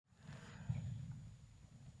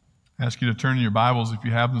I ask you to turn in your Bibles if you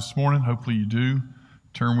have them this morning. Hopefully you do.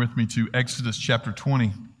 Turn with me to Exodus chapter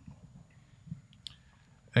 20.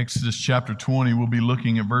 Exodus chapter 20, we'll be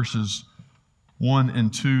looking at verses 1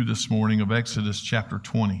 and 2 this morning of Exodus chapter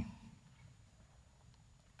 20.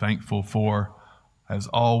 Thankful for, as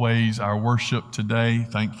always, our worship today.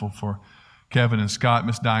 Thankful for Kevin and Scott,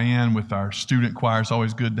 Miss Diane with our student choir. It's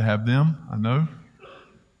always good to have them, I know.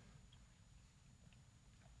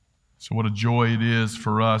 So what a joy it is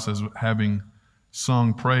for us as having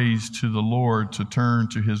sung praise to the Lord to turn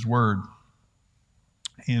to His Word.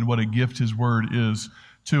 And what a gift His Word is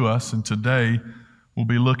to us. And today we'll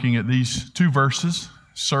be looking at these two verses,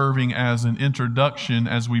 serving as an introduction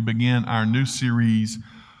as we begin our new series,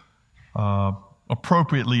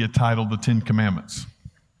 appropriately entitled The Ten Commandments,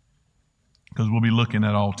 because we'll be looking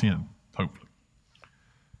at all 10, hopefully.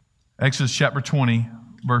 Exodus chapter 20,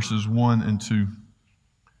 verses 1 and 2.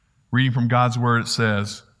 Reading from God's Word, it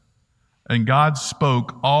says, "And God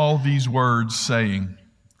spoke all these words, saying,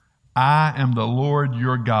 I am the Lord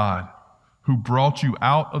your God, who brought you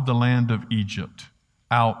out of the land of Egypt,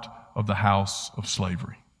 out of the house of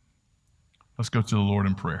slavery." Let's go to the Lord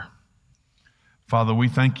in prayer. Father, we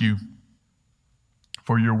thank you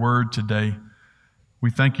for your word today.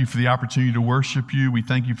 We thank you for the opportunity to worship you. We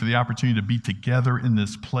thank you for the opportunity to be together in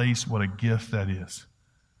this place. What a gift that is.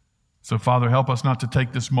 So, Father, help us not to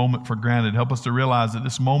take this moment for granted. Help us to realize that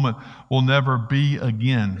this moment will never be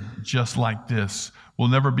again just like this. We'll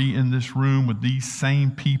never be in this room with these same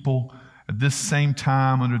people at this same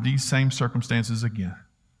time under these same circumstances again.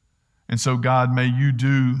 And so, God, may you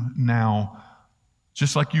do now,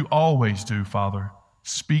 just like you always do, Father,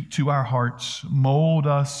 speak to our hearts, mold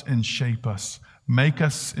us and shape us. Make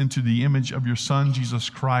us into the image of your Son, Jesus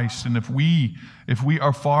Christ. And if we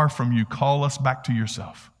are far from you, call us back to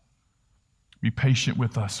yourself. Be patient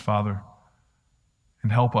with us, Father,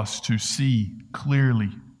 and help us to see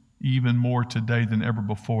clearly, even more today than ever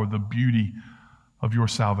before, the beauty of your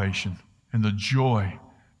salvation and the joy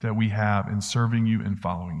that we have in serving you and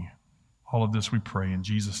following you. All of this we pray in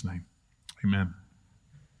Jesus' name. Amen.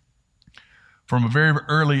 From a very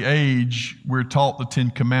early age, we're taught the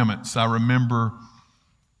Ten Commandments. I remember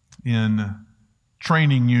in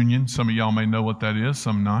training union, some of y'all may know what that is,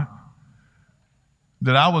 some not,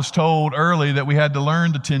 that I was told early that we had to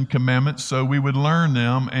learn the Ten Commandments, so we would learn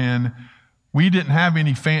them, and we didn't have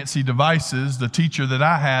any fancy devices. The teacher that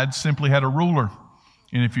I had simply had a ruler,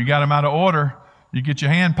 and if you got them out of order, you get your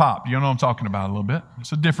hand popped. You know what I'm talking about a little bit.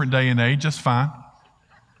 It's a different day and age, just fine.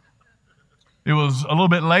 It was a little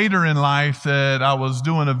bit later in life that I was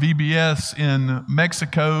doing a VBS in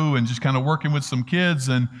Mexico and just kind of working with some kids,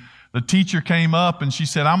 and the teacher came up and she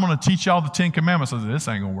said, "I'm going to teach y'all the Ten Commandments." I said, "This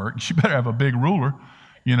ain't going to work. You better have a big ruler,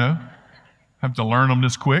 have to learn them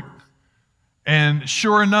this quick." And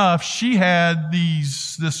sure enough, she had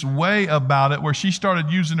this way about it where she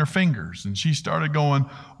started using her fingers and she started going,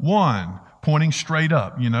 1, pointing straight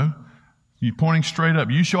up, You pointing straight up.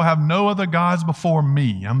 "You shall have no other gods before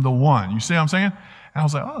me. I'm the one." You see what I'm saying? And I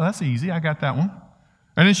was like, "Oh, that's easy. I got that one."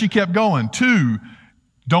 And then she kept going. 2,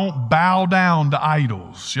 don't bow down to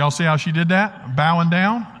idols. Y'all see how she did that? Bowing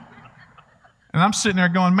down. And I'm sitting there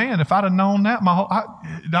going, man, if I'd have known that,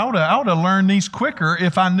 I would have learned these quicker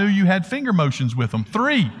if I knew you had finger motions with them.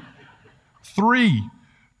 3,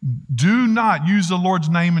 do not use the Lord's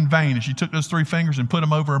name in vain. And she took those 3 fingers and put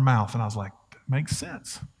them over her mouth. And I was like, that makes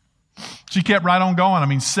sense. She kept right on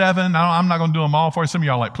going. 7, I'm not going to do them all for you. Some of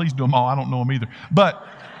y'all are like, please do them all. I don't know them either.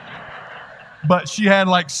 But she had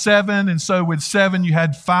like 7, and so with 7 you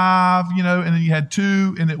had 5, and then you had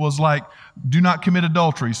 2, and it was like, do not commit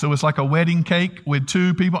adultery. So it's like a wedding cake with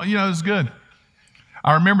 2 people. It's good.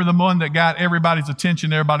 I remember the one that got everybody's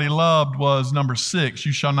attention, everybody loved, was number 6,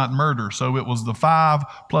 you shall not murder. So it was the 5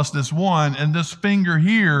 plus this 1, and this finger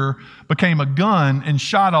here became a gun and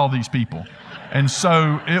shot all these people. And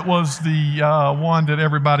so it was the one that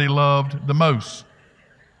everybody loved the most,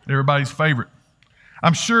 everybody's favorite.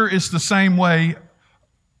 I'm sure it's the same way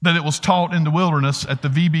that it was taught in the wilderness at the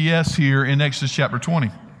VBS here in Exodus chapter 20.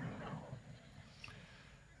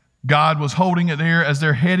 God was holding it there as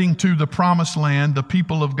they're heading to the promised land. The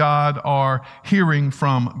people of God are hearing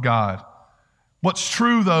from God. What's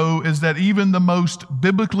true, though, is that even the most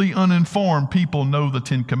biblically uninformed people know the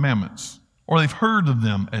Ten Commandments, or they've heard of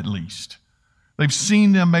them at least. They've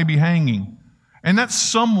seen them maybe hanging, and that's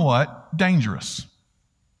somewhat dangerous.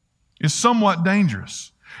 It's somewhat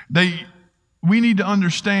dangerous. We need to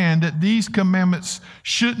understand that these commandments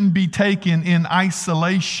shouldn't be taken in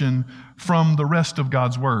isolation from the rest of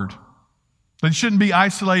God's Word. They shouldn't be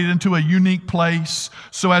isolated into a unique place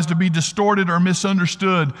so as to be distorted or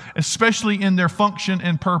misunderstood, especially in their function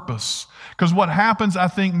and purpose. Because what happens, I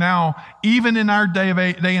think now, even in our day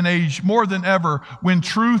and age, more than ever, when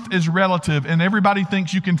truth is relative and everybody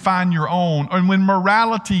thinks you can find your own, and when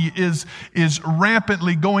morality is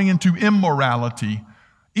rampantly going into immorality,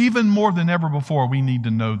 even more than ever before, we need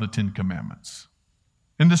to know the Ten Commandments.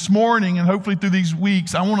 And this morning, and hopefully through these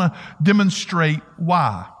weeks, I want to demonstrate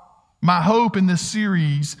why. My hope in this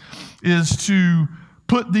series is to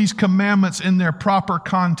put these commandments in their proper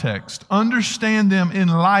context, understand them in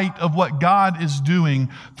light of what God is doing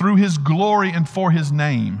through His glory and for His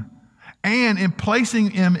name, and in placing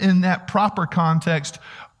them in that proper context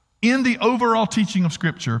in the overall teaching of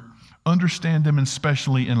Scripture, understand them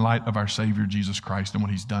especially in light of our Savior Jesus Christ and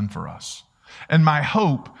what He's done for us. And my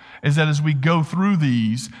hope is that as we go through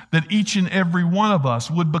these, that each and every one of us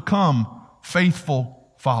would become faithful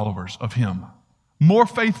followers of Him, more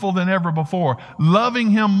faithful than ever before,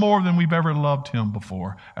 loving Him more than we've ever loved Him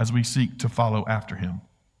before as we seek to follow after Him.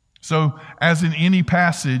 So, as in any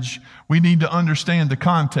passage, we need to understand the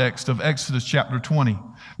context of Exodus chapter 20.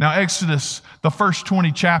 Now, Exodus, the first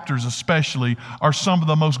 20 chapters especially, are some of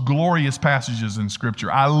the most glorious passages in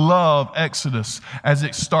Scripture. I love Exodus as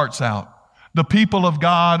it starts out. The people of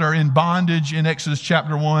God are in bondage in Exodus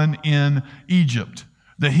chapter 1 in Egypt.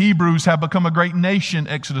 The Hebrews have become a great nation,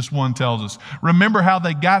 Exodus 1 tells us. Remember how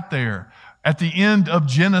they got there. At the end of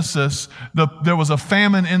Genesis, there was a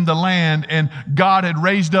famine in the land, and God had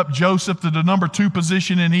raised up Joseph to the number 2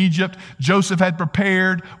 position in Egypt. Joseph had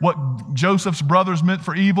prepared what Joseph's brothers meant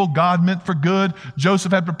for evil, God meant for good.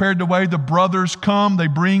 Joseph had prepared the way. The brothers come. They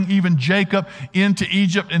bring even Jacob into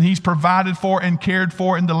Egypt, and he's provided for and cared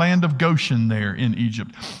for in the land of Goshen there in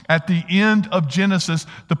Egypt. At the end of Genesis,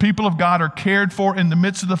 the people of God are cared for in the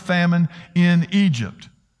midst of the famine in Egypt.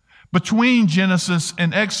 Between Genesis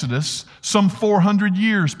and Exodus, some 400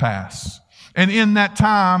 years pass. And in that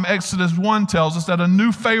time, Exodus 1 tells us that a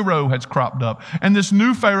new Pharaoh has cropped up. And this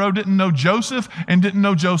new Pharaoh didn't know Joseph and didn't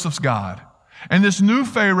know Joseph's God. And this new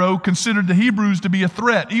Pharaoh considered the Hebrews to be a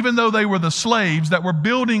threat. Even though they were the slaves that were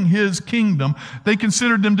building his kingdom, they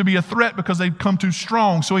considered them to be a threat because they'd come too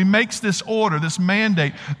strong. So he makes this order, this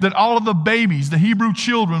mandate, that all of the babies, the Hebrew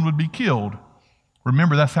children, would be killed.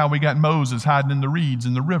 Remember, that's how we got Moses hiding in the reeds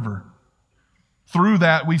in the river. Through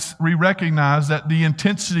that, we recognize that the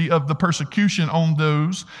intensity of the persecution on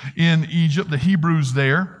those in Egypt, the Hebrews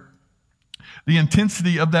there, the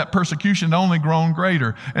intensity of that persecution had only grown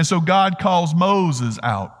greater. And so God calls Moses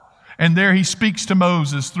out. And there he speaks to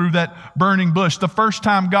Moses through that burning bush. The first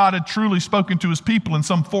time God had truly spoken to his people in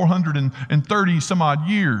some 430 some odd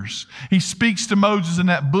years. He speaks to Moses in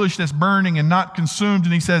that bush that's burning and not consumed.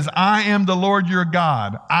 And he says, I am the Lord your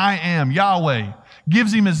God. I am Yahweh.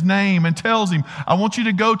 Gives him his name and tells him, I want you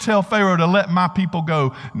to go tell Pharaoh to let my people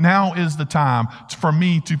go. Now is the time for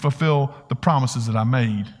me to fulfill the promises that I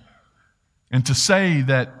made. And to say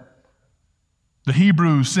that the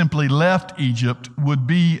Hebrews simply left Egypt would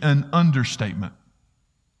be an understatement.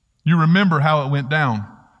 You remember how it went down.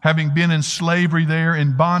 Having been in slavery there,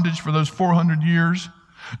 in bondage for those 400 years,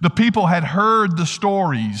 the people had heard the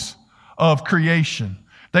stories of creation.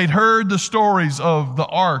 They'd heard the stories of the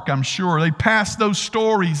ark, I'm sure. They passed those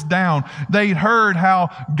stories down. They'd heard how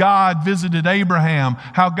God visited Abraham,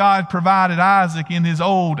 how God provided Isaac in his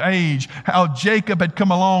old age, how Jacob had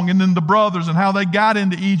come along, and then the brothers, and how they got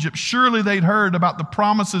into Egypt. Surely they'd heard about the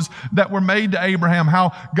promises that were made to Abraham,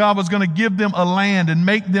 how God was going to give them a land and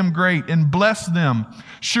make them great and bless them.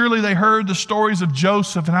 Surely they heard the stories of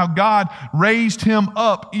Joseph and how God raised him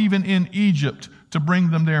up even in Egypt to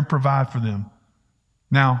bring them there and provide for them.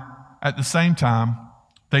 Now, at the same time,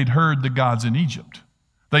 they'd heard the gods in Egypt.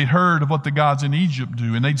 They'd heard of what the gods in Egypt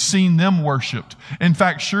do, and they'd seen them worshiped. In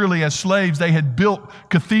fact, surely as slaves, they had built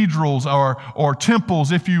cathedrals or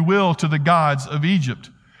temples, if you will, to the gods of Egypt.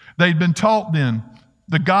 They'd been taught then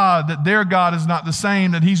that their God is not the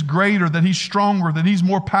same, that he's greater, that he's stronger, that he's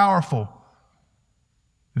more powerful,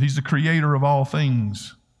 that he's the creator of all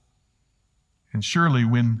things. And surely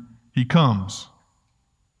when he comes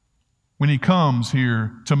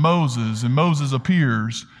here to Moses and Moses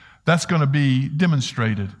appears, that's going to be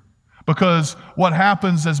demonstrated. Because what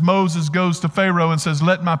happens as Moses goes to Pharaoh and says,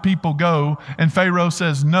 let my people go, and Pharaoh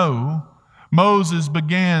says no, Moses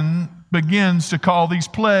begins to call these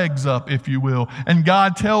plagues up, if you will, and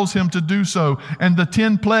God tells him to do so, and the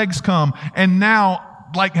 10 plagues come, and now,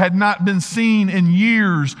 like had not been seen in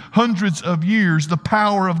years, hundreds of years, the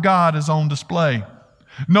power of God is on display.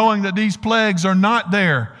 Knowing that these plagues are not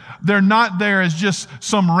there. They're not there as just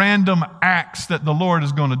some random acts that the Lord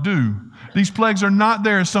is going to do. These plagues are not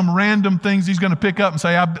there as some random things he's going to pick up and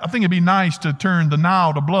say, I think it'd be nice to turn the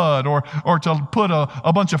Nile to blood or to put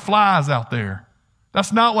a bunch of flies out there.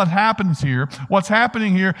 That's not what happens here. What's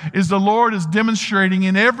happening here is the Lord is demonstrating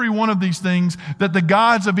in every one of these things that the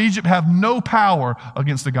gods of Egypt have no power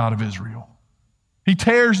against the God of Israel. He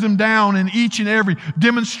tears them down in each and every,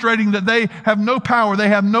 demonstrating that they have no power, they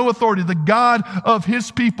have no authority. The God of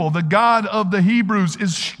his people, the God of the Hebrews,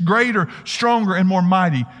 is greater, stronger, and more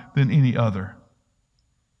mighty than any other.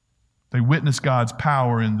 They witnessed God's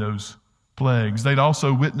power in those plagues. They'd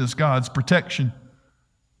also witnessed God's protection.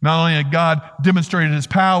 Not only had God demonstrated his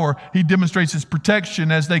power, he demonstrates his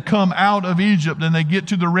protection as they come out of Egypt and they get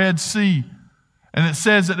to the Red Sea. And it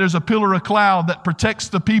says that there's a pillar of cloud that protects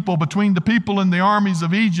the people between the people and the armies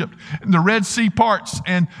of Egypt. And the Red Sea parts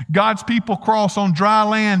and God's people cross on dry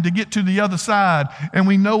land to get to the other side. And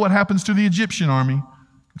we know what happens to the Egyptian army.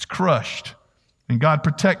 It's crushed. And God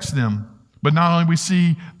protects them. But not only we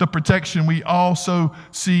see the protection, we also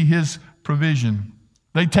see his provision.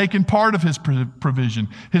 They'd taken part of his provision.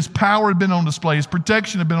 His power had been on display. His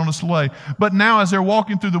protection had been on display. But now as they're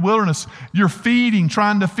walking through the wilderness, you're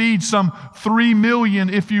trying to feed some 3 million,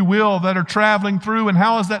 if you will, that are traveling through. And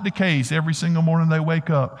how is that the case? Every single morning they wake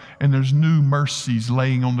up and there's new mercies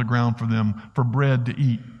laying on the ground for them for bread to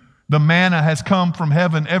eat. The manna has come from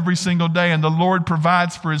heaven every single day, and the Lord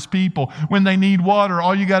provides for his people. When they need water,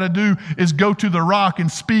 all you got to do is go to the rock and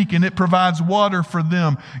speak, and it provides water for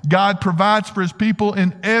them. God provides for his people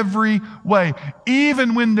in every way.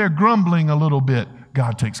 Even when they're grumbling a little bit,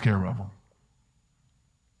 God takes care of them.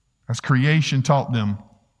 As creation taught them,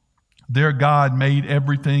 their God made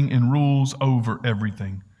everything and rules over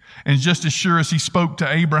everything. And just as sure as he spoke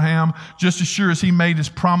to Abraham, just as sure as he made his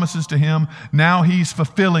promises to him, now he's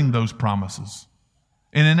fulfilling those promises.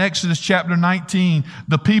 And in Exodus chapter 19,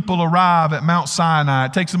 the people arrive at Mount Sinai.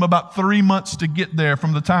 It takes them about 3 months to get there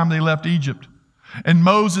from the time they left Egypt. And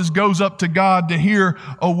Moses goes up to God to hear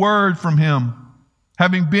a word from him.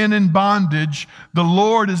 Having been in bondage, the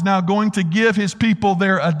Lord is now going to give his people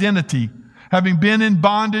their identity. Having been in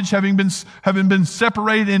bondage, having been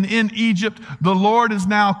separated and in Egypt, the Lord is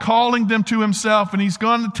now calling them to himself, and he's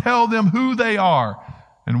going to tell them who they are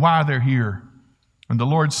and why they're here. And the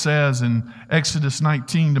Lord says in Exodus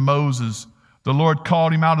 19 to Moses, the Lord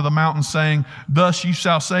called him out of the mountain, saying, "Thus you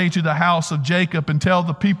shall say to the house of Jacob and tell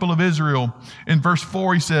the people of Israel." In verse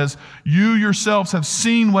 4 he says, "You yourselves have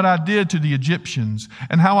seen what I did to the Egyptians,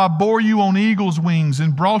 and how I bore you on eagle's wings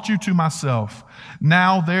and brought you to myself.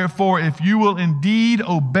 Now, therefore, if you will indeed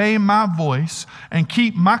obey my voice and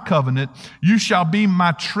keep my covenant, you shall be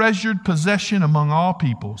my treasured possession among all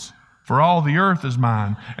peoples. For all the earth is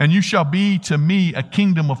mine, and you shall be to me a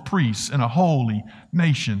kingdom of priests and a holy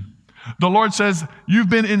nation." The Lord says, you've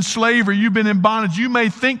been in slavery, you've been in bondage. You may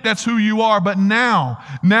think that's who you are, but now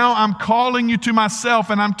I'm calling you to myself,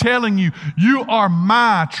 and I'm telling you, you are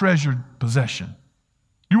my treasured possession.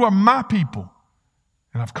 You are my people.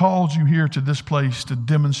 And I've called you here to this place to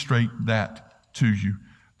demonstrate that to you.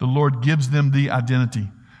 The Lord gives them the identity.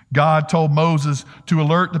 God told Moses to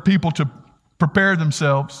alert the people to prepare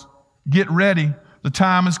themselves. Get ready. The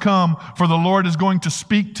time has come, for the Lord is going to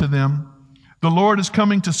speak to them. The Lord is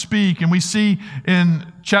coming to speak, and we see in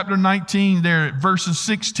chapter 19 there, verses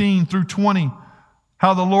 16 through 20,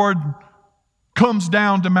 how the Lord comes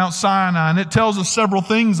down to Mount Sinai, and it tells us several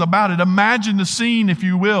things about it. Imagine the scene, if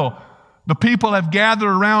you will. The people have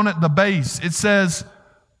gathered around at the base. It says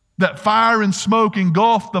that fire and smoke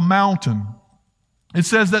engulfed the mountain. It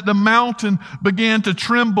says that the mountain began to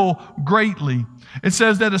tremble greatly. It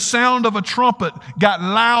says that the sound of a trumpet got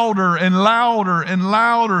louder and louder and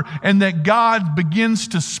louder, and that God begins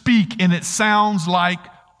to speak, and it sounds like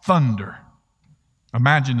thunder.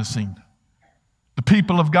 Imagine the scene. The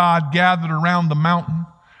people of God gathered around the mountain.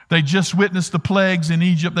 They just witnessed the plagues in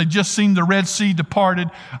Egypt. They just seen the Red Sea parted.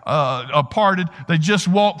 They just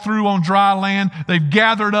walked through on dry land. They've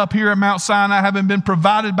gathered up here at Mount Sinai, having been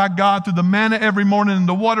provided by God through the manna every morning and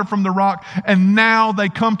the water from the rock. And now they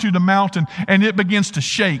come to the mountain, and it begins to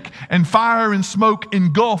shake, and fire and smoke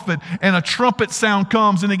engulf it, and a trumpet sound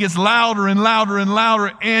comes, and it gets louder and louder and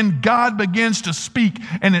louder, and God begins to speak,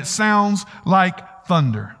 and it sounds like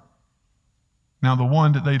thunder. Now, the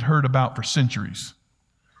one that they'd heard about for centuries,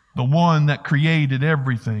 the one that created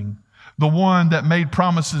everything, the one that made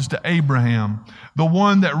promises to Abraham, the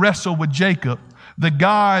one that wrestled with Jacob, the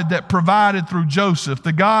God that provided through Joseph,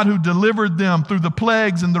 the God who delivered them through the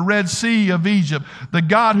plagues in the Red Sea of Egypt, the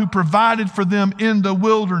God who provided for them in the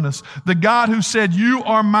wilderness, the God who said, "You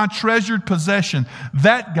are my treasured possession."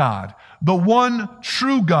 That God, the one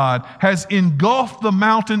true God, has engulfed the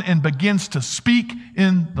mountain and begins to speak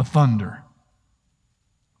in the thunder.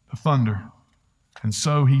 the thunder. And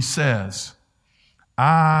so he says,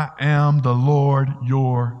 I am the Lord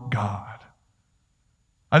your God.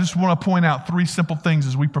 I just want to point out three simple things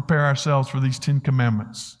as we prepare ourselves for these 10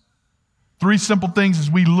 commandments. Three simple things as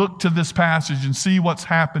we look to this passage and see what's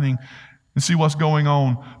happening and see what's going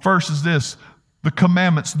on. First is this: the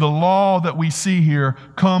commandments, the law that we see here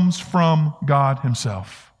comes from God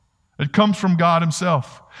himself. It comes from God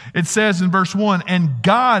himself. It says in verse 1, and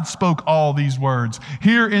God spoke all these words.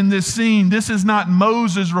 Here in this scene, this is not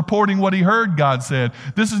Moses reporting what he heard God said.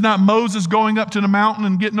 This is not Moses going up to the mountain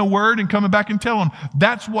and getting a word and coming back and telling him.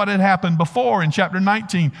 That's what had happened before in chapter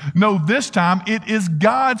 19. No, this time it is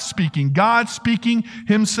God speaking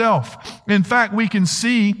himself. In fact, we can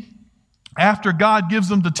see after God gives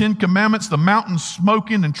them the 10 commandments, the mountain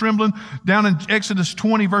smoking and trembling, down in Exodus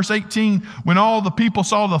 20, verse 18, when all the people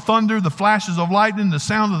saw the thunder, the flashes of lightning, the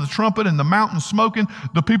sound of the trumpet, and the mountain smoking,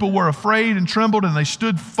 the people were afraid and trembled, and they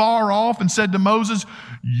stood far off and said to Moses,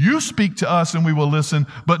 you speak to us and we will listen,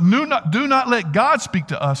 but do not let God speak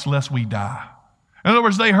to us lest we die. In other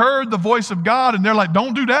words, they heard the voice of God and they're like,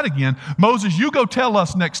 don't do that again. Moses, you go tell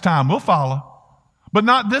us next time, we'll follow. But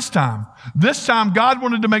not this time. This time, God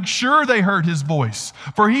wanted to make sure they heard his voice.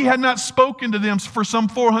 For he had not spoken to them for some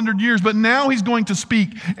 400 years, but now he's going to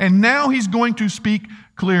speak, and now he's going to speak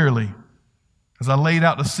clearly. As I laid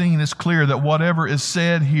out the scene, it's clear that whatever is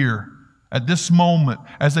said here at this moment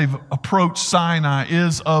as they've approached Sinai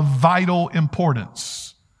is of vital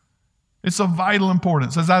importance. It's of vital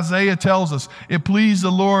importance. As Isaiah tells us, it pleased the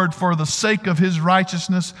Lord for the sake of his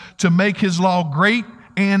righteousness to make his law great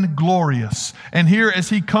and glorious. And here as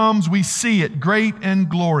he comes, we see it, great and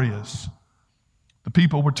glorious. The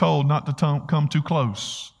people were told not to come too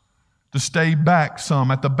close, to stay back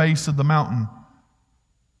some at the base of the mountain.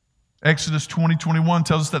 Exodus 20:21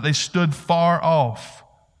 tells us that they stood far off.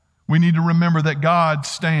 We need to remember that God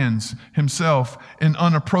stands himself in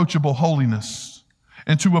unapproachable holiness.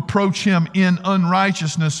 And to approach him in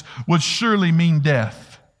unrighteousness would surely mean death.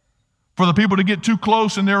 For the people to get too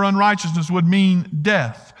close in their unrighteousness would mean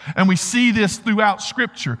death. And we see this throughout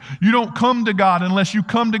Scripture. You don't come to God unless you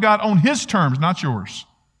come to God on his terms, not yours.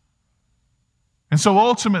 And so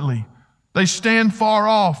ultimately, they stand far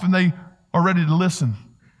off and they are ready to listen.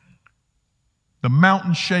 The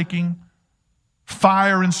mountain shaking,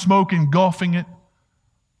 fire and smoke engulfing it,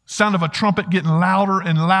 sound of a trumpet getting louder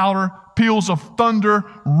and louder, peals of thunder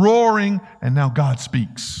roaring, and now God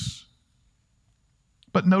speaks.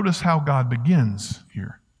 But notice how God begins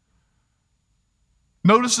here.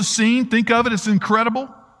 Notice the scene. Think of it. It's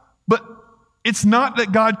incredible. But it's not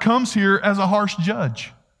that God comes here as a harsh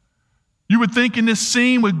judge. You would think in this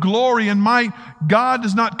scene with glory and might, God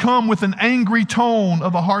does not come with an angry tone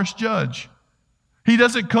of a harsh judge. He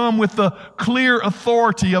doesn't come with the clear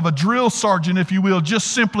authority of a drill sergeant, if you will, just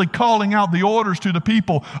simply calling out the orders to the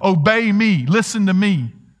people, obey me, listen to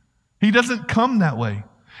me. He doesn't come that way.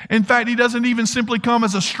 In fact, he doesn't even simply come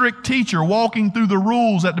as a strict teacher walking through the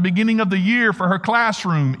rules at the beginning of the year for her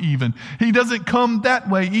classroom even. He doesn't come that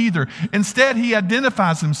way either. Instead, he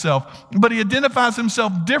identifies himself, but he identifies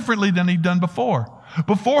himself differently than he'd done before.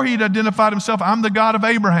 Before he'd identified himself, I'm the God of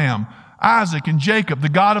Abraham, Isaac, and Jacob, the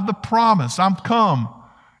God of the promise. I'm come.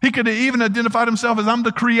 He could have even identified himself as I'm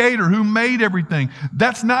the creator who made everything.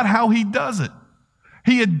 That's not how he does it.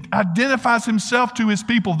 He identifies himself to his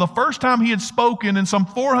people. The first time he had spoken in some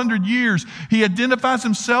 400 years, he identifies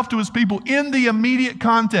himself to his people in the immediate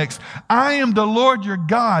context. I am the Lord your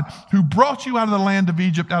God who brought you out of the land of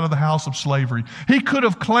Egypt, out of the house of slavery. He could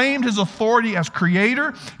have claimed his authority as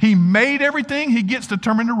creator. He made everything. He gets to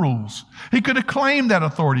determine the rules. He could have claimed that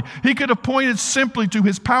authority. He could have pointed simply to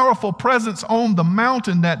his powerful presence on the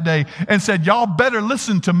mountain that day and said, y'all better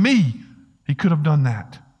listen to me. He could have done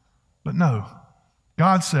that. But no.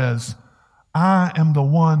 God says, I am the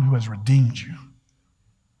one who has redeemed you.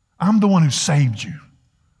 I'm the one who saved you.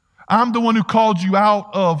 I'm the one who called you out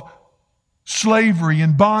of slavery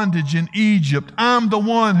and bondage in Egypt. I'm the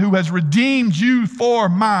one who has redeemed you for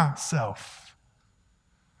myself.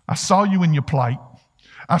 I saw you in your plight.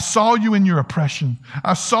 I saw you in your oppression.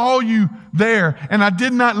 I saw you there, and I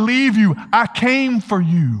did not leave you. I came for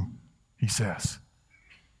you, he says.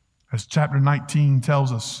 As chapter 19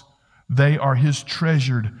 tells us, they are his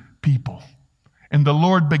treasured people. And the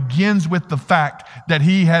Lord begins with the fact that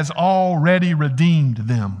he has already redeemed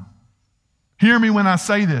them. Hear me when I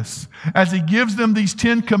say this. As he gives them these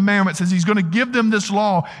 10 commandments, as he's going to give them this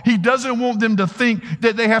law, he doesn't want them to think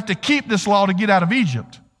that they have to keep this law to get out of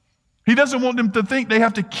Egypt. He doesn't want them to think they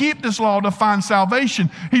have to keep this law to find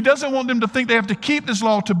salvation. He doesn't want them to think they have to keep this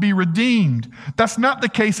law to be redeemed. That's not the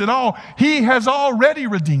case at all. He has already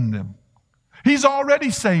redeemed them. He's already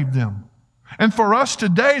saved them. And for us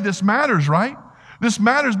today, this matters, right? This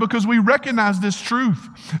matters because we recognize this truth.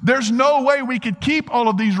 There's no way we could keep all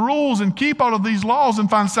of these rules and keep all of these laws and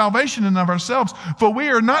find salvation in of ourselves. For we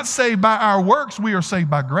are not saved by our works, we are saved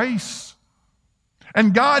by grace.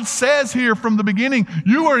 And God says here from the beginning,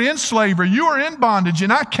 you are in slavery, you are in bondage,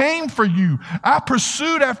 and I came for you. I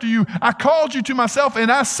pursued after you. I called you to myself,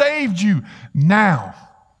 and I saved you. Now,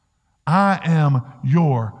 I am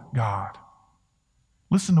your God.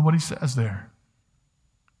 Listen to what he says there.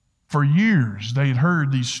 For years, they had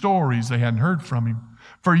heard these stories. They hadn't heard from him.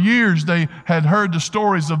 For years, they had heard the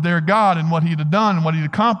stories of their God and what he had done and what he had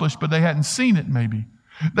accomplished, but they hadn't seen it maybe.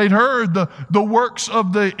 They'd heard the works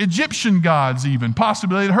of the Egyptian gods even,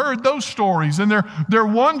 possibly. They'd heard those stories, and they're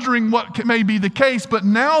wondering what may be the case, but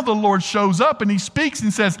now the Lord shows up, and he speaks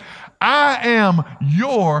and says, I am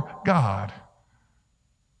your God.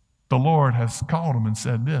 The Lord has called him and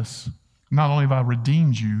said this, not only have I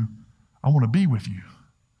redeemed you, I want to be with you.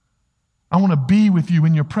 I want to be with you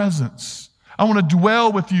in your presence. I want to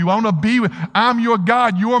dwell with you. I want to be with, I'm your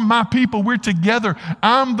God. You're my people. We're together.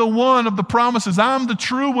 I'm the one of the promises. I'm the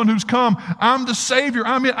true one who's come. I'm the Savior.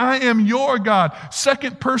 I am your God.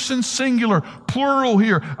 Second person singular, plural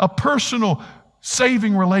here, a personal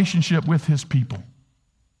saving relationship with his people.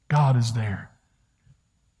 God is there.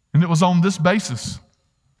 And it was on this basis,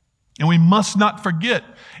 and we must not forget,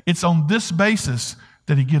 it's on this basis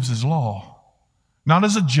that he gives his law. Not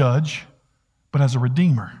as a judge, but as a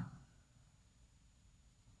redeemer.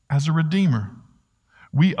 As a redeemer.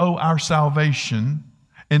 We owe our salvation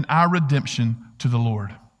and our redemption to the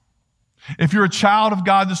Lord. If you're a child of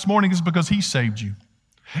God this morning, it's because he saved you.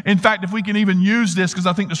 In fact, if we can even use this, because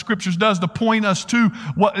I think the scriptures does, to point us to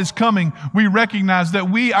what is coming, we recognize that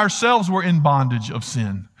we ourselves were in bondage of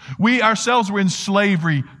sin. We ourselves were in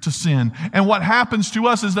slavery to sin. And what happens to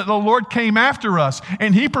us is that the Lord came after us,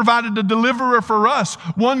 and he provided a deliverer for us,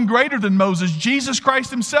 one greater than Moses, Jesus Christ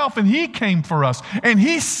himself, and he came for us, and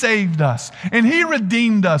he saved us, and he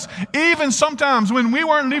redeemed us. Even sometimes when we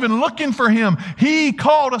weren't even looking for him, he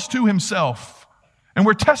called us to himself. And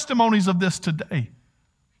we're testimonies of this today.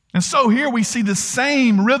 And so here we see the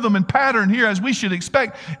same rhythm and pattern here as we should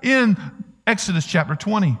expect in Exodus chapter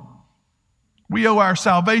 20. We owe our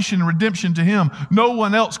salvation and redemption to him. No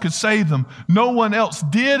one else could save them. No one else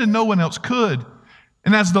did, and no one else could.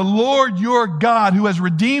 And as the Lord your God who has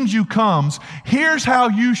redeemed you comes, here's how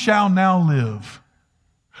you shall now live.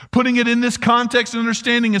 Putting it in this context and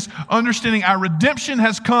understanding is understanding our redemption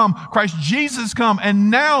has come, Christ Jesus has come, and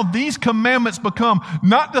now these commandments become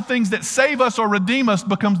not the things that save us or redeem us,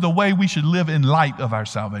 becomes the way we should live in light of our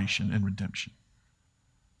salvation and redemption.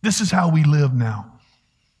 This is how we live now.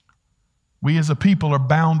 We as a people are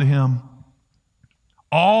bound to him.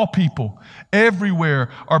 All people everywhere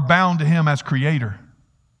are bound to him as creator.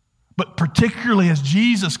 But particularly as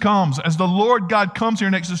Jesus comes, as the Lord God comes here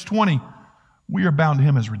in Exodus 20, we are bound to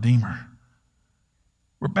him as Redeemer.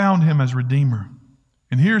 We're bound to him as Redeemer.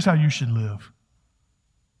 And here's how you should live.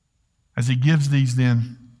 As he gives these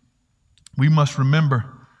then, we must remember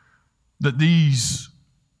that these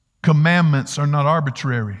commandments are not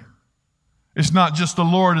arbitrary. It's not just the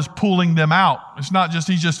Lord is pulling them out. It's not just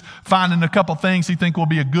he's just finding a couple things he think will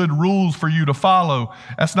be a good rules for you to follow.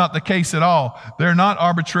 That's not the case at all. They're not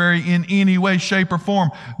arbitrary in any way, shape, or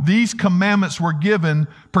form. These commandments were given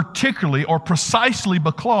particularly or precisely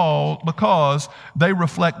because they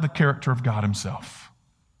reflect the character of God himself.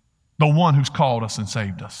 The one who's called us and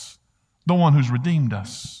saved us. The one who's redeemed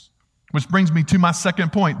us. Which brings me to my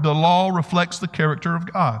second point. The law reflects the character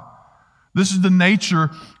of God. This is the nature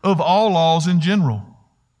of all laws in general.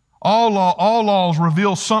 All laws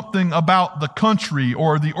reveal something about the country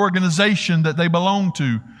or the organization that they belong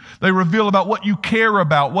to. They reveal about what you care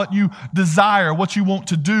about, what you desire, what you want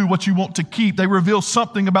to do, what you want to keep. They reveal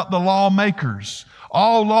something about the lawmakers.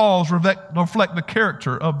 All laws reflect the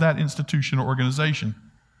character of that institution or organization.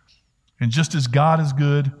 And just as God is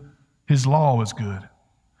good, his law is good.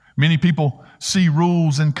 Many people see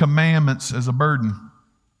rules and commandments as a burden.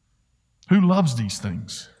 Who loves these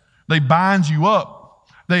things? They bind you up.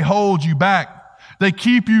 They hold you back. They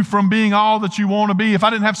keep you from being all that you want to be. If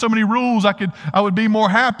I didn't have so many rules, I would be more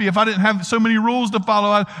happy. If I didn't have so many rules to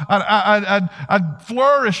follow, I'd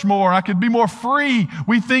flourish more. I could be more free.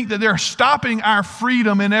 We think that they're stopping our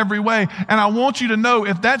freedom in every way. And I want you to know,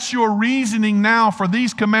 if that's your reasoning now for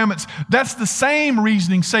these commandments, that's the same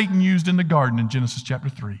reasoning Satan used in the garden in Genesis chapter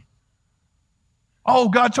 3. Oh,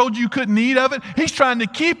 God told you couldn't eat of it. He's trying to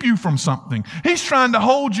keep you from something. He's trying to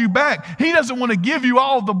hold you back. He doesn't want to give you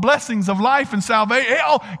all the blessings of life and salvation.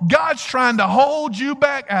 Oh, God's trying to hold you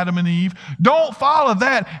back, Adam and Eve. Don't follow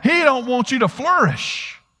that. He don't want you to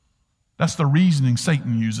flourish. That's the reasoning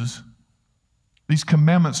Satan uses. These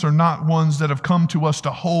commandments are not ones that have come to us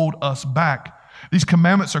to hold us back. These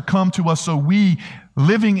commandments are come to us so we,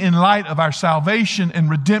 living in light of our salvation and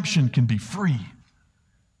redemption, can be free.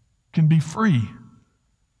 Can be free.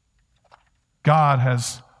 God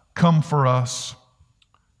has come for us,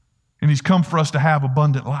 and He's come for us to have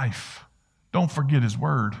abundant life. Don't forget His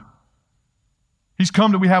word. He's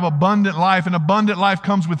come that we have abundant life, and abundant life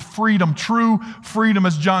comes with freedom, true freedom,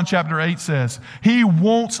 as John chapter 8 says. He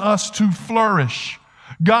wants us to flourish.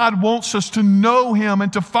 God wants us to know Him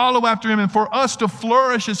and to follow after Him and for us to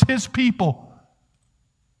flourish as His people.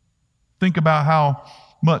 Think about how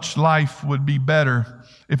much life would be better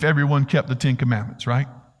if everyone kept the Ten Commandments, right?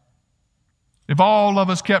 If all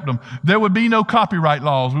of us kept them, there would be no copyright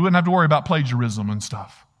laws. We wouldn't have to worry about plagiarism and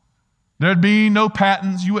stuff. There'd be no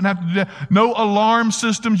patents. You wouldn't have to do that. No alarm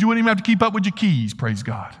systems. You wouldn't even have to keep up with your keys, praise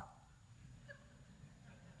God.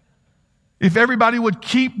 If everybody would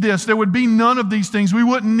keep this, there would be none of these things. We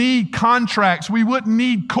wouldn't need contracts. We wouldn't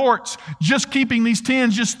need courts. Just keeping these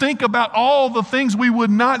 10s, just think about all the things we would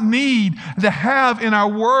not need to have in our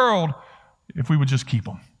world if we would just keep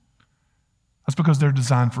them. That's because they're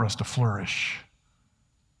designed for us to flourish,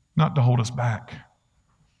 not to hold us back.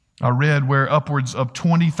 I read where upwards of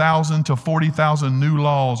 20,000 to 40,000 new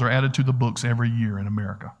laws are added to the books every year in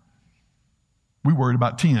America. We worried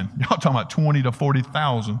about 10. Y'all talking about 20 to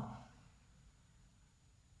 40,000.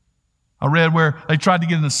 I read where they tried to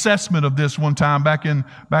get an assessment of this one time back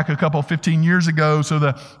a couple 15 years ago. So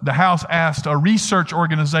the House asked a research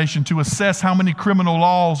organization to assess how many criminal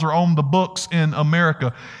laws are on the books in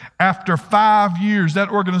America. After 5 years, that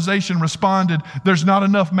organization responded, there's not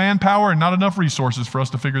enough manpower and not enough resources for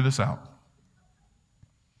us to figure this out.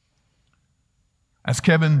 As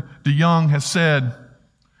Kevin DeYoung has said,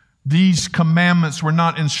 these commandments were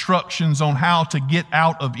not instructions on how to get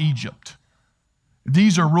out of Egypt.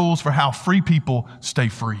 These are rules for how free people stay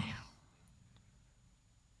free.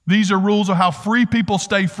 These are rules of how free people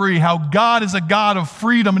stay free, how God is a God of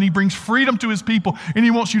freedom and He brings freedom to His people and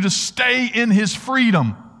He wants you to stay in His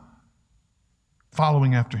freedom,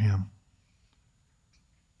 following after Him.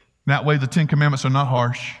 That way the Ten Commandments are not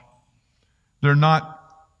harsh. They're not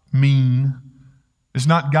mean. It's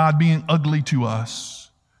not God being ugly to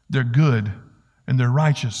us. They're good and they're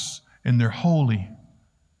righteous and they're holy.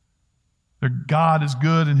 God is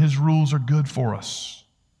good and His rules are good for us.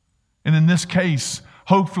 And in this case,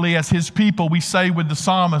 hopefully as His people, we say with the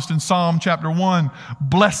psalmist in Psalm chapter 1,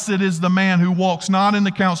 blessed is the man who walks not in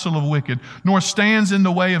the counsel of wicked, nor stands in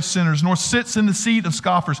the way of sinners, nor sits in the seat of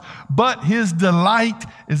scoffers, but his delight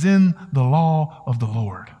is in the law of the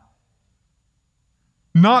Lord.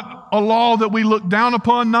 Not a law that we look down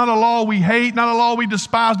upon, not a law we hate, not a law we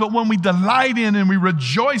despise, but one we delight in and we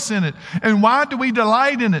rejoice in it. And why do we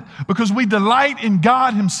delight in it? Because we delight in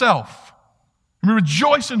God Himself. And we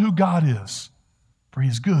rejoice in who God is, for He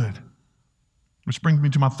is good. Which brings me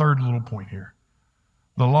to my third little point here.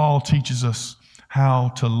 The law teaches us how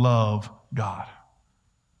to love God.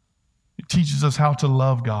 It teaches us how to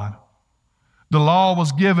love God. The law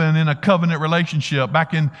was given in a covenant relationship.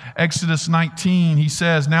 Back in Exodus 19, He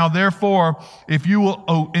says, now therefore, if you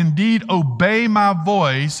will indeed obey my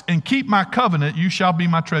voice and keep my covenant, you shall be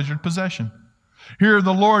my treasured possession. Here,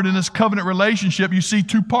 the Lord, in this covenant relationship, you see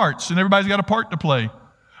two parts, and everybody's got a part to play.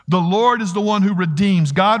 The Lord is the one who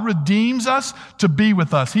redeems. God redeems us to be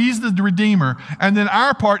with us. He's the Redeemer. And then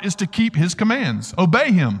our part is to keep His commands.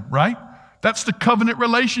 Obey Him, right? That's the covenant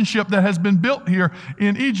relationship that has been built here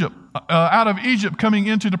in Egypt, out of Egypt coming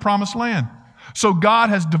into the promised land. So God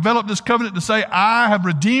has developed this covenant to say, I have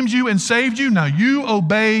redeemed you and saved you. Now you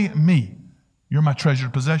obey me. You're my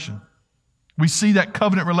treasured possession. We see that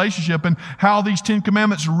covenant relationship, and how these 10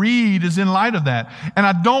 commandments read is in light of that. And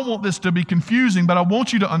I don't want this to be confusing, but I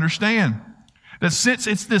want you to understand that since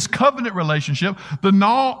it's this covenant relationship, the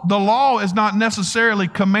law is not necessarily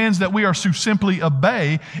commands that we are to simply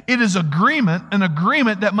obey. It is an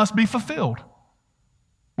agreement that must be fulfilled.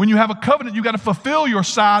 When you have a covenant, you got to fulfill your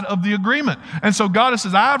side of the agreement. And so God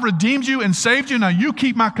says, I've redeemed you and saved you. Now you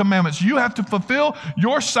keep my commandments. You have to fulfill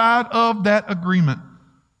your side of that agreement.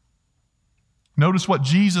 Notice what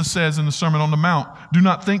Jesus says in the Sermon on the Mount. Do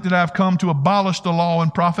not think that I have come to abolish the law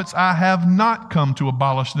and prophets. I have not come to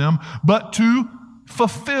abolish them, but to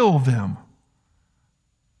fulfill them.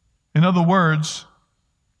 In other words,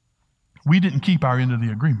 we didn't keep our end of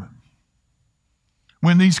the agreement.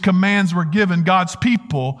 When these commands were given, God's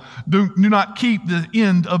people do not keep the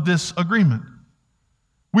end of this agreement.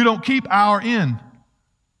 We don't keep our end.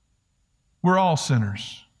 We're all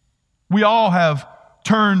sinners. We all have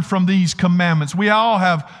turned from these commandments. We all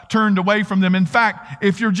have turned away from them. In fact,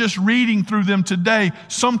 if you're just reading through them today,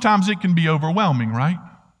 sometimes it can be overwhelming, right?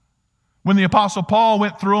 When the Apostle Paul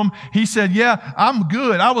went through them, he said, yeah, I'm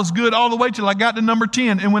good. I was good all the way till I got to number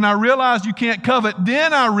 10. And when I realized you can't covet,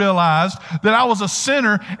 then I realized that I was a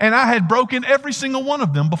sinner and I had broken every single one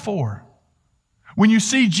of them before. When you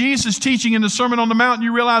see Jesus teaching in the Sermon on the Mount,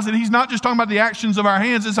 you realize that he's not just talking about the actions of our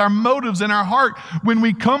hands, it's our motives and our heart. When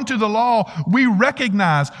we come to the law, we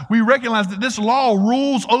recognize that this law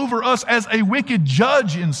rules over us as a wicked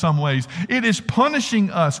judge in some ways. It is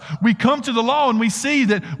punishing us. We come to the law and we see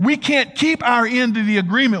that we can't keep our end of the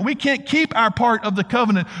agreement. We can't keep our part of the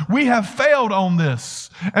covenant. We have failed on this.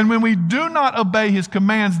 And when we do not obey his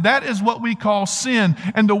commands, that is what we call sin.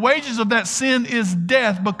 And the wages of that sin is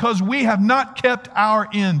death because we have not kept our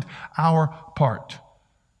end, our part.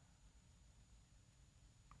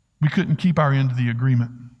 We couldn't keep our end of the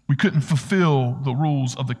agreement. We couldn't fulfill the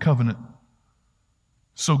rules of the covenant.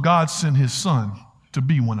 So God sent his son to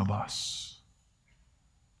be one of us.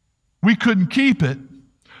 We couldn't keep it,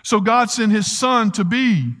 so God sent his son to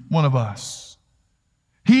be one of us.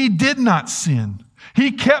 He did not sin.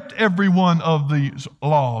 He kept every one of these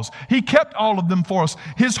laws. He kept all of them for us.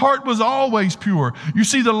 His heart was always pure. You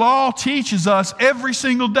see, the law teaches us every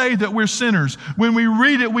single day that we're sinners. When we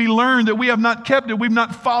read it, we learn that we have not kept it. We've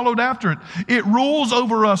not followed after it. It rules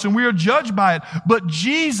over us and we are judged by it. But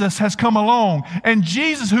Jesus has come along, and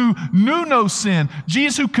Jesus, who knew no sin,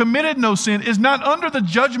 Jesus who committed no sin, is not under the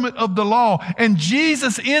judgment of the law. And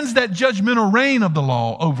Jesus ends that judgmental reign of the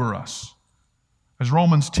law over us. As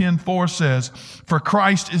Romans 10:4 says, for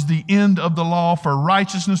Christ is the end of the law for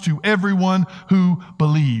righteousness to everyone who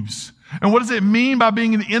believes. And what does it mean by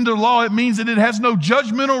being the end of the law? It means that it has no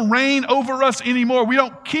judgmental reign over us anymore. We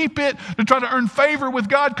don't keep it to try to earn favor with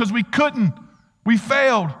God because we couldn't. We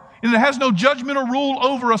failed. And it has no judgmental rule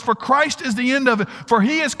over us, for Christ is the end of it. For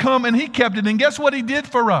he has come and he kept it. And guess what he did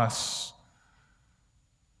for us?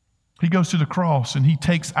 He goes to the cross and he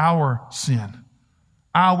takes our sin,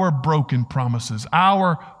 our broken promises,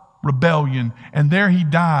 our rebellion, and there he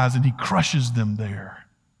dies and he crushes them there.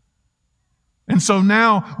 And so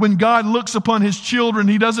now when God looks upon his children,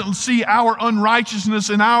 he doesn't see our unrighteousness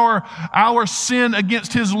and our sin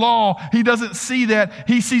against his law. He doesn't see that.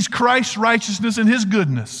 He sees Christ's righteousness and his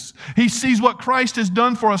goodness. He sees what Christ has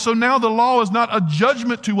done for us. So now the law is not a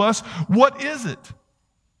judgment to us. What is it?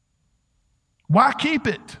 Why keep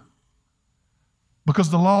it?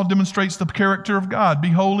 Because the law demonstrates the character of God. Be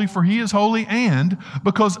holy, for he is holy, and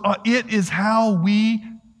because it is how we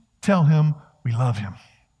tell him we love him.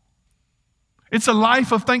 It's a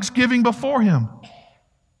life of thanksgiving before him.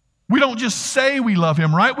 We don't just say we love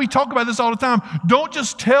him, right? We talk about this all the time. Don't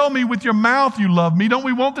just tell me with your mouth you love me. Don't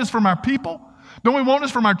we want this from our people? Don't we want this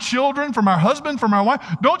from our children, from our husband, from our wife?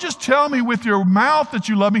 Don't just tell me with your mouth that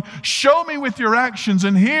you love me. Show me with your actions.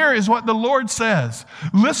 And here is what the Lord says.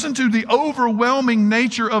 Listen to the overwhelming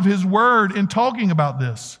nature of his word in talking about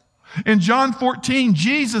this. In John 14,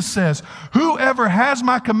 Jesus says, whoever has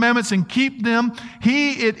my commandments and keep them,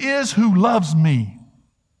 he it is who loves me.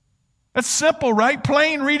 That's simple, right?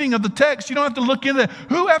 Plain reading of the text. You don't have to look into it.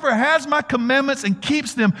 Whoever has my commandments and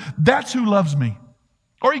keeps them, that's who loves me.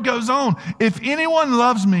 Or he goes on, if anyone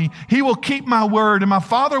loves me, he will keep my word, and my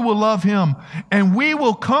Father will love him, and we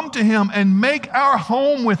will come to him and make our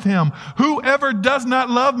home with him. Whoever does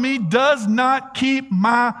not love me does not keep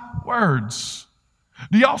my words.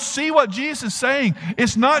 Do y'all see what Jesus is saying?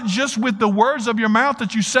 It's not just with the words of your mouth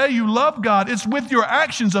that you say you love God. It's with your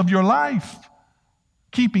actions of your life,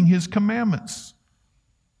 keeping his commandments.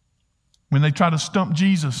 When they try to stump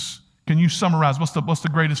Jesus, can you summarize what's the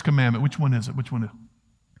greatest commandment? Which one is it? Which one is it?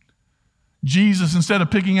 Jesus, instead of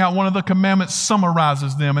picking out one of the commandments,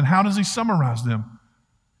 summarizes them. And how does he summarize them?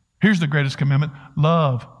 Here's the greatest commandment.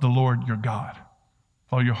 Love the Lord your God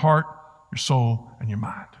with all your heart, your soul, and your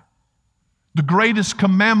mind. The greatest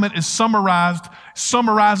commandment is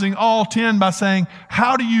summarizing all 10 by saying,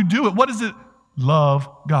 how do you do it? What is it? Love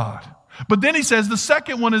God. But then he says the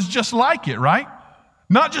second one is just like it, right?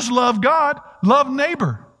 Not just love God, love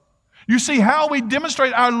neighbor. You see, how we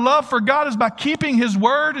demonstrate our love for God is by keeping his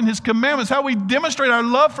word and his commandments. How we demonstrate our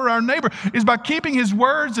love for our neighbor is by keeping his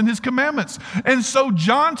words and his commandments. And so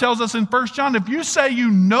John tells us in 1 John, if you say you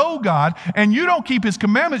know God and you don't keep his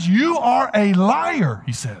commandments, you are a liar,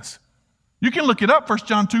 he says. You can look it up, 1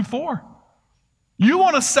 John 2:4. You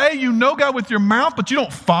want to say you know God with your mouth, but you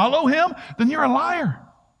don't follow him, then you're a liar.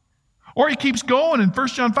 Or he keeps going in 1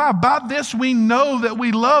 John 5. By this we know that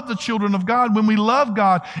we love the children of God when we love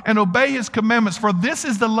God and obey his commandments. For this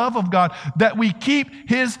is the love of God, that we keep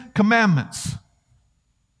his commandments.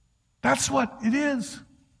 That's what it is.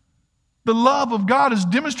 The love of God is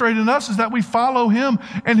demonstrated in us is that we follow him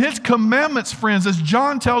and his commandments, friends, as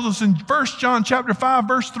John tells us in 1 John chapter 5,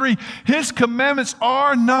 verse 3, his commandments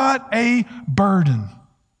are not a burden.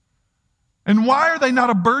 And why are they not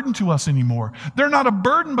a burden to us anymore? They're not a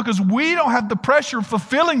burden because we don't have the pressure of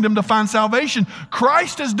fulfilling them to find salvation.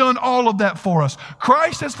 Christ has done all of that for us.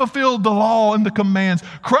 Christ has fulfilled the law and the commands.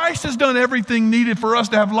 Christ has done everything needed for us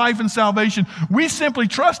to have life and salvation. We simply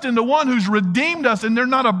trust in the one who's redeemed us, and they're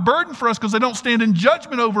not a burden for us because they don't stand in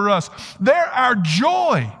judgment over us. They're our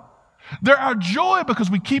joy. They're our joy because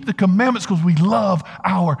we keep the commandments because we love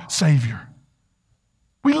our Savior.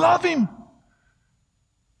 We love him.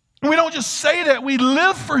 And we don't just say that, we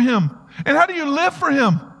live for him. And how do you live for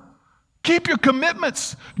him? Keep your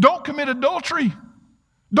commitments. Don't commit adultery.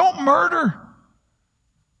 Don't murder.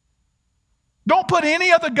 Don't put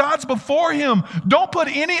any other gods before him. Don't put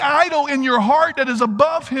any idol in your heart that is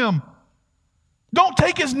above him. Don't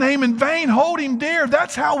take his name in vain. Hold him dear.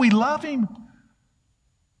 That's how we love him.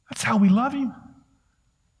 That's how we love him.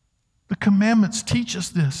 The commandments teach us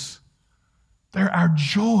this. They're our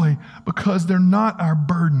joy because they're not our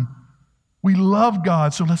burden. We love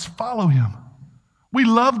God, so let's follow him. We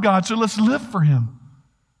love God, so let's live for him.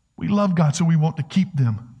 We love God, so we want to keep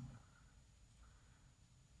them.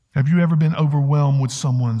 Have you ever been overwhelmed with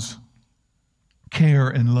someone's care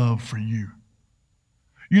and love for you?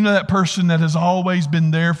 You know that person that has always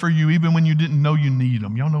been there for you even when you didn't know you need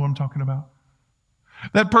them. Y'all know what I'm talking about?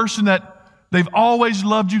 That person that they've always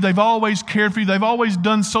loved you. They've always cared for you. They've always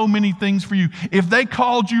done so many things for you. If they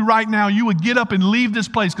called you right now, you would get up and leave this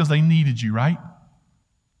place because they needed you, right?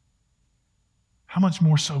 How much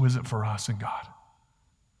more so is it for us and God?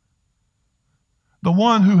 The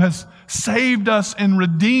one who has saved us and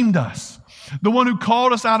redeemed us. The one who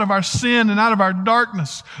called us out of our sin and out of our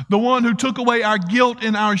darkness. The one who took away our guilt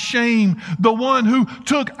and our shame. The one who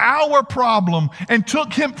took our problem and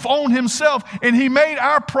took him on himself, and he made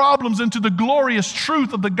our problems into the glorious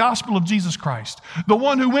truth of the gospel of Jesus Christ. The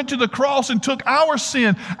one who went to the cross and took our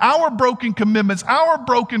sin, our broken commitments, our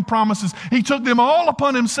broken promises. He took them all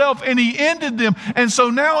upon himself and he ended them. And so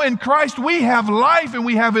now in Christ we have life and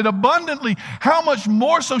we have it abundantly. How much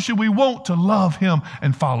more so should we want to love him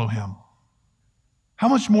and follow him? How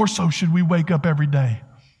much more so should we wake up every day?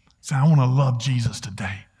 Say, I want to love Jesus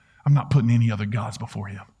today. I'm not putting any other gods before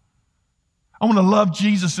him. I want to love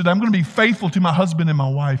Jesus today. I'm going to be faithful to my husband and my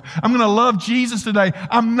wife. I'm going to love Jesus today.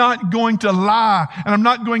 I'm not going to lie, and I'm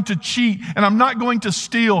not going to cheat, and I'm not going to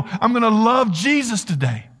steal. I'm going to love Jesus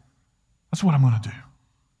today. That's what I'm going to do.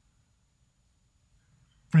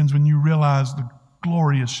 Friends, when you realize the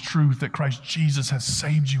glorious truth that Christ Jesus has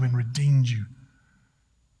saved you and redeemed you,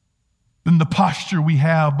 then the posture we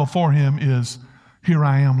have before him is, here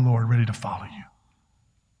I am, Lord, ready to follow you.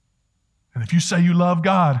 And if you say you love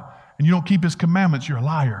God and you don't keep his commandments, you're a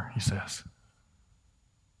liar, he says.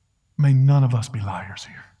 May none of us be liars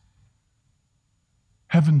here.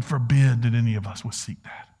 Heaven forbid that any of us would seek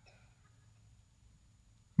that.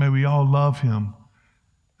 May we all love him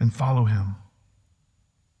and follow him.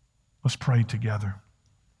 Let's pray together.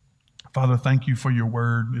 Father, thank you for your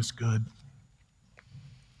word. It's good.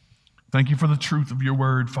 Thank you for the truth of your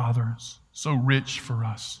word, Father. It's so rich for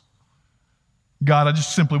us. God, I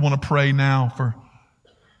just simply want to pray now for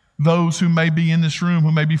those who may be in this room,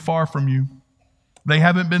 who may be far from you. They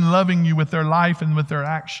haven't been loving you with their life and with their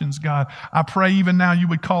actions, God. I pray even now you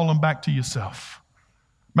would call them back to yourself.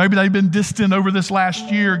 Maybe they've been distant over this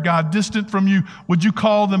last year, God, distant from you. Would you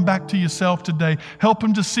call them back to yourself today? Help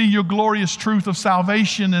them to see your glorious truth of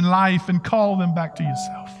salvation and life and call them back to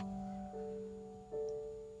yourself.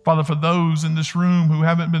 Father, for those in this room who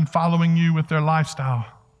haven't been following you with their lifestyle,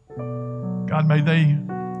 God, may they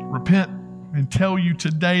repent and tell you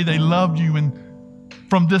today they love you, and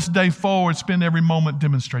from this day forward, spend every moment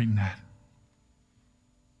demonstrating that.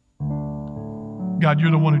 God, you're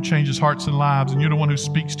the one who changes hearts and lives, and you're the one who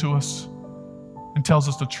speaks to us and tells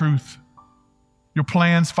us the truth. Your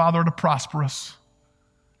plans, Father, are to prosper us.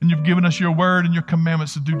 And you've given us your word and your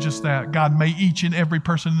commandments to do just that. God, may each and every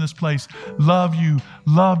person in this place love you,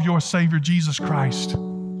 love your Savior, Jesus Christ,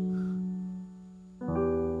 and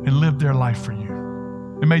live their life for you.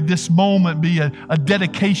 And may this moment be a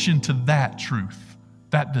dedication to that truth,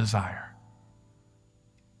 that desire.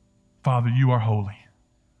 Father, you are holy.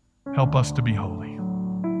 Help us to be holy.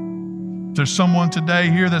 If there's someone today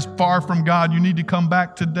here that's far from God, you need to come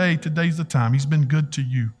back today. Today's the time. He's been good to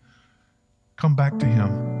you. Come back to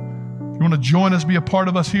him. If you want to join us, be a part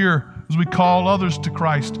of us here as we call others to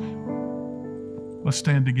Christ, let's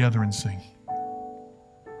stand together and sing.